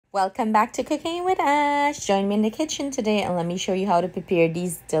Welcome back to Cooking with Ash. Join me in the kitchen today and let me show you how to prepare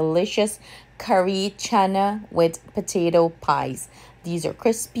these delicious curry chana with potato pies. These are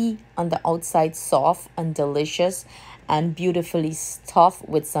crispy on the outside, soft and delicious, and beautifully stuffed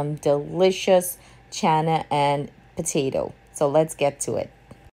with some delicious chana and potato. So let's get to it.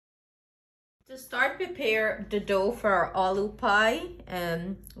 To start, prepare the dough for our aloo pie,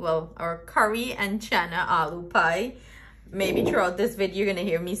 our curry and chana aloo pie. Maybe throughout this video you're gonna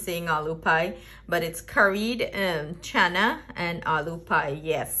hear me saying aloo pie, but it's curried chana and aloo pie.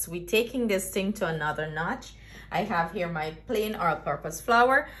 Yes, we're taking this thing to another notch. I have here my plain all-purpose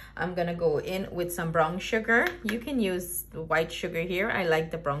flour. I'm gonna go in with some brown sugar. You can use the white sugar here. I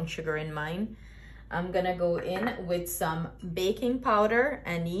like the brown sugar in mine. I'm gonna go in with some baking powder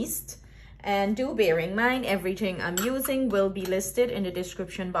and yeast. And do bear in mind, everything I'm using will be listed in the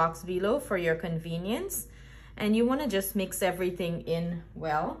description box below for your convenience. And you want to just mix everything in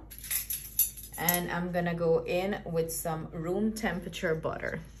well. And I'm gonna go in with some room temperature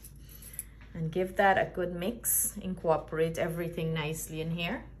butter and give that a good mix. Incorporate everything nicely in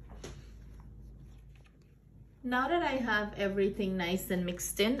here. Now that I have everything nice and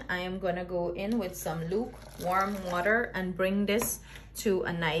mixed in, I am gonna go in with some lukewarm water and bring this to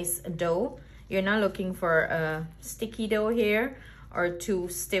a nice dough. You're not looking for a sticky dough here or too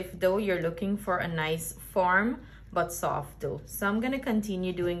stiff dough. You're looking for a nice firm but soft dough. So I'm gonna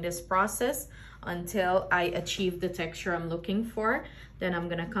continue doing this process until I achieve the texture I'm looking for. Then I'm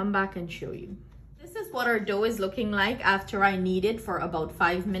gonna come back and show you. This is what our dough is looking like after I knead it for about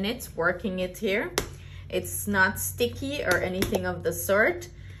 5 minutes, working it here. It's not sticky or anything of the sort.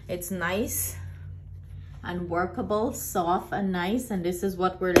 It's nice and workable, soft and nice, and this is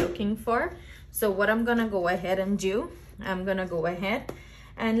what we're looking for. So what I'm gonna go ahead and do, I'm gonna go ahead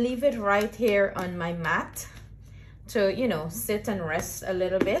and leave it right here on my mat to, sit and rest a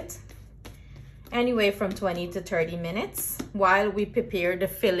little bit. Anyway, from 20 to 30 minutes while we prepare the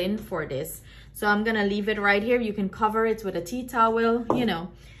filling for this. So I'm gonna leave it right here. You can cover it with a tea towel,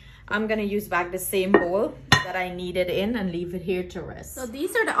 I'm gonna use back the same bowl that I kneaded in and leave it here to rest. So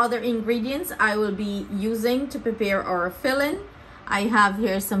these are the other ingredients I will be using to prepare our filling. I have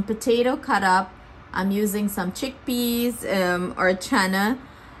here some potato cut up. I'm using some chickpeas or chana.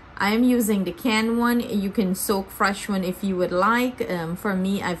 I am using the canned one. You can soak fresh one if you would like. For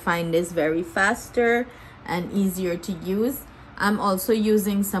me, I find this very faster and easier to use. I'm also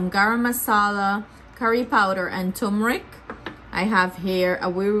using some garam masala, curry powder, and turmeric. I have here a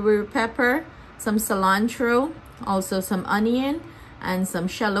Wiri Wiri pepper, some cilantro, also some onion, and some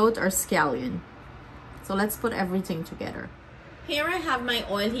shallot or scallion. So let's put everything together. Here I have my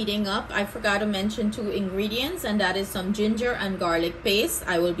oil heating up. I forgot to mention 2 ingredients, and that is some ginger and garlic paste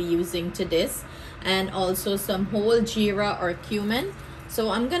I will be using to this, and also some whole jeera or cumin. So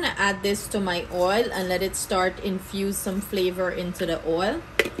I'm gonna add this to my oil and let it start infuse some flavor into the oil.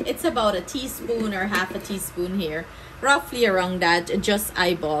 It's about a teaspoon or half a teaspoon here, roughly around that. Just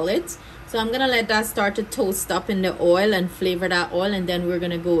eyeball it. So I'm gonna let that start to toast up in the oil and flavor that oil, and then we're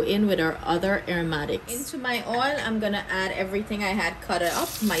gonna go in with our other aromatics. Into my oil, I'm gonna add everything I had cut up: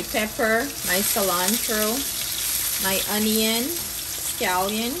 my pepper, my cilantro, my onion,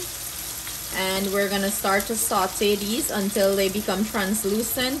 scallion, and we're gonna start to saute these until they become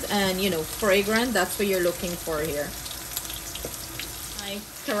translucent and fragrant. That's what you're looking for here. My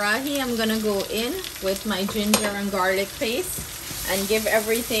karahi, I'm gonna go in with my ginger and garlic paste and give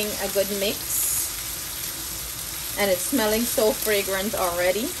everything a good mix. And it's smelling so fragrant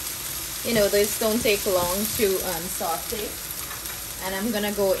already. This don't take long to saute. And I'm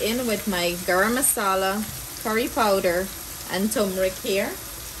gonna go in with my garam masala, curry powder, and turmeric here.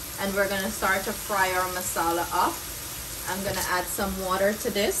 And we're gonna start to fry our masala up. I'm gonna add some water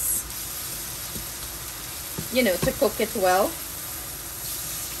to this, to cook it well.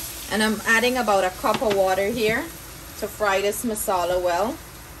 And I'm adding about a cup of water here to fry this masala well.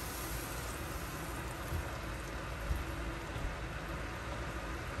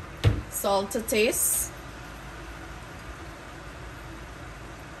 Salt to taste.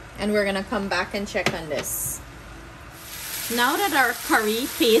 And we're gonna come back and check on this. Now that our curry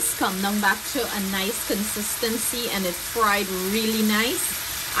paste come down back to a nice consistency and it's fried really nice,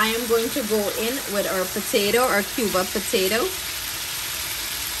 I am going to go in with our potato, our cube of potato.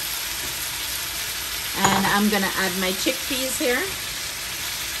 And I'm gonna add my chickpeas here.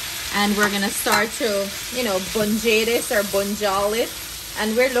 And we're gonna start to, bunjay this or bunjal it.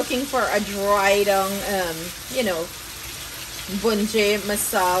 And we're looking for a dry down, bunjay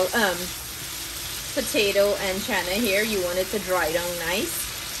masala, potato and chana here. You want it to dry down nice.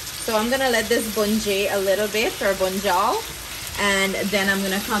 So I'm gonna let this bunjay a little bit or bunjal. and then I'm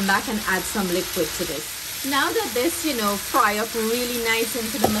gonna come back and add some liquid to this. Now that this, you know, fry up really nice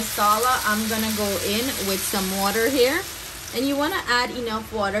into the masala, I'm gonna go in with some water here. And you wanna add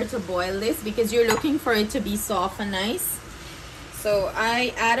enough water to boil this because you're looking for it to be soft and nice. So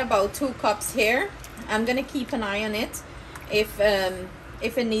I add about 2 cups here. I'm gonna keep an eye on it. If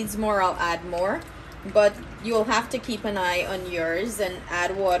it needs more, I'll add more. But you'll have to keep an eye on yours and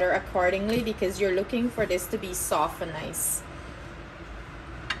add water accordingly because you're looking for this to be soft and nice.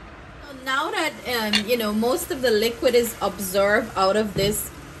 Now that you know, most of the liquid is absorbed out of this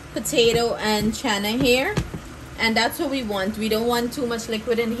potato and channa here, and that's what we want. We don't want too much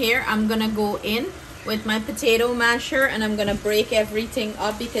liquid in here. I'm gonna go in with my potato masher and I'm gonna break everything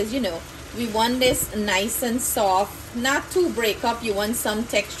up because, you know, we want this nice and soft, not to break up. You want some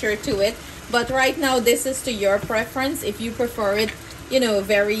texture to it, but right now this is to your preference. If you prefer it, you know,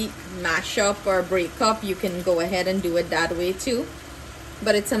 very mash up or break up, you can go ahead and do it that way too.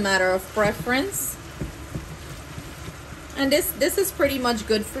 But it's a matter of preference. And this is pretty much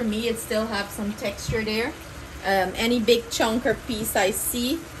good for me. It still have some texture there. Any big chunk or piece I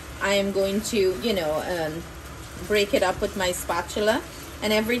see, I am going to, you know, break it up with my spatula,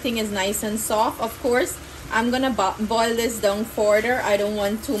 and everything is nice and soft. Of course, I'm gonna boil this down further. I don't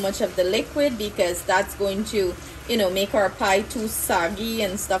want too much of the liquid because that's going to, you know, make our pie too soggy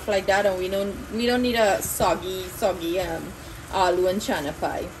and stuff like that, and we don't need a soggy aloo and channa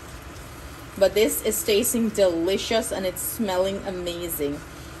pie. But this is tasting delicious and it's smelling amazing.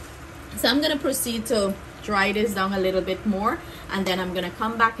 So I'm gonna proceed to dry this down a little bit more, and then I'm gonna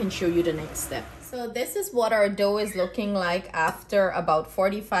come back and show you the next step. So this is what our dough is looking like after about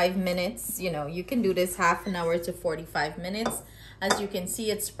 45 minutes. You know, you can do this half an hour to 45 minutes. As you can see,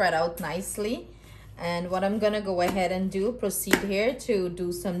 it's spread out nicely. And what I'm gonna go ahead and proceed here to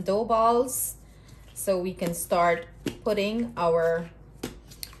do some dough balls, so we can start putting our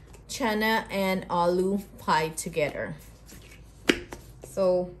channa and aloo pie together.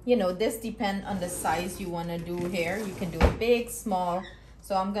 So, you know, this depends on the size you want to do here. You can do a big, small.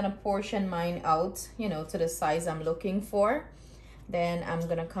 So I'm going to portion mine out, you know, to the size I'm looking for. Then I'm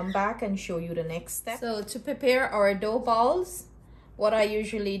going to come back and show you the next step. So to prepare our dough balls, what I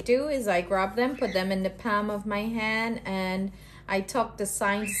usually do is I grab them, put them in the palm of my hand, and I tuck the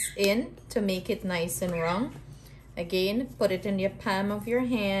sides in to make it nice and round. Again, put it in your palm of your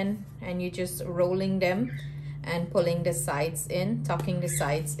hand and you're just rolling them and pulling the sides in, tucking the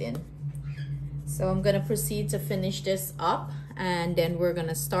sides in. So I'm gonna proceed to finish this up, and then we're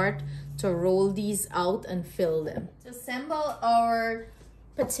gonna start to roll these out and fill them. To assemble our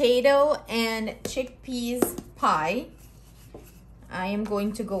potato and chickpeas pie, I am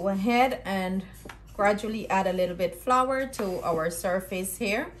going to go ahead and gradually add a little bit flour to our surface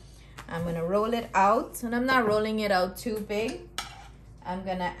here. I'm gonna roll it out, and I'm not rolling it out too big. I'm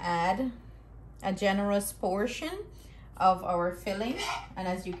gonna add a generous portion of our filling, and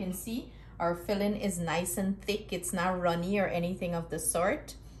as you can see, our filling is nice and thick. It's not runny or anything of the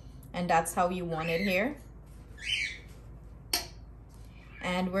sort, and that's how you want it here.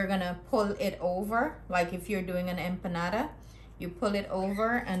 And we're gonna pull it over, like if you're doing an empanada, you pull it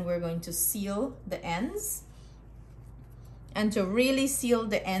over, and we're going to seal the ends. And to really seal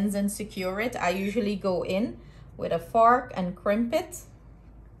the ends and secure it, I usually go in with a fork and crimp it.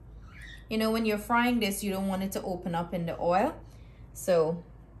 You know, when you're frying this, you don't want it to open up in the oil. So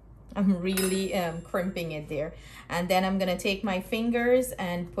I'm really crimping it there. And then I'm gonna take my fingers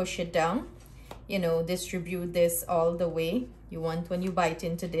and push it down. You know, distribute this all the way. You want, when you bite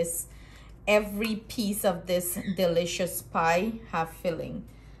into this, every piece of this delicious pie have filling.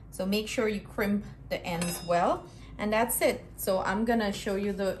 So make sure you crimp the ends well. And that's it. So I'm gonna show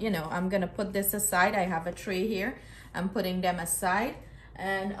you the, you know, I'm gonna put this aside. I have a tray here. I'm putting them aside,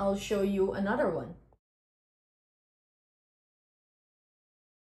 and I'll show you another one.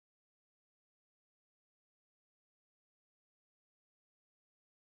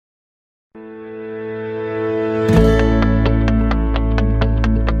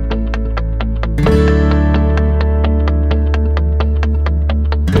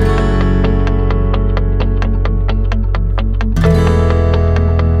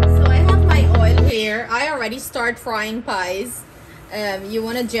 Start frying pies. You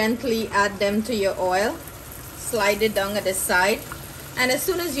want to gently add them to your oil, slide it down at the side, and as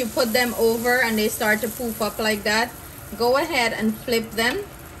soon as you put them over and they start to poof up like that, go ahead and flip them.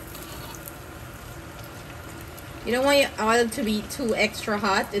 You don't want your oil to be too extra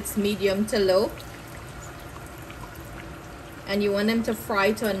hot. It's medium to low, and you want them to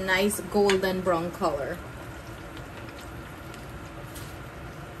fry to a nice golden brown color.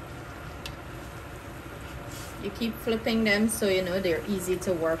 You You keep flipping them so you know they're easy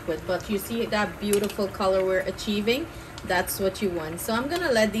to work with. But you see that beautiful color we're achieving? That's what you want. So I'm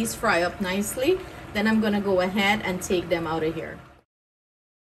gonna let these fry up nicely. Then I'm gonna go ahead and take them out of here.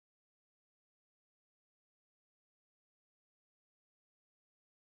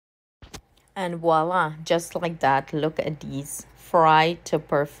 And voila, just like that, look at these, fried to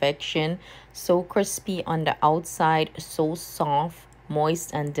perfection, so crispy on the outside, so soft,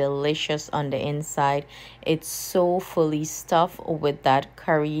 moist and delicious on the inside. It's so fully stuffed with that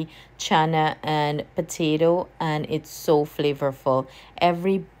curry, chana and potato, and it's so flavorful.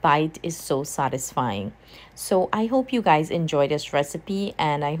 Every bite is so satisfying. So I hope you guys enjoy this recipe,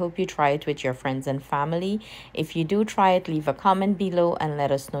 and I hope you try it with your friends and family. If you do try it, leave a comment below and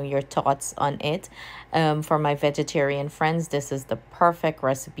let us know your thoughts on it. For my vegetarian friends, this is the perfect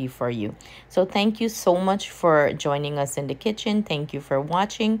recipe for you. So thank you so much for joining us in the kitchen. Thank you for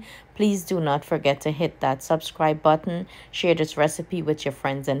watching. Please do not forget to hit that subscribe button. Share this recipe with your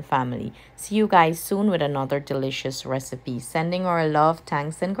friends and family. See you guys soon with another delicious recipe. Sending our love,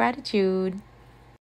 thanks, and gratitude.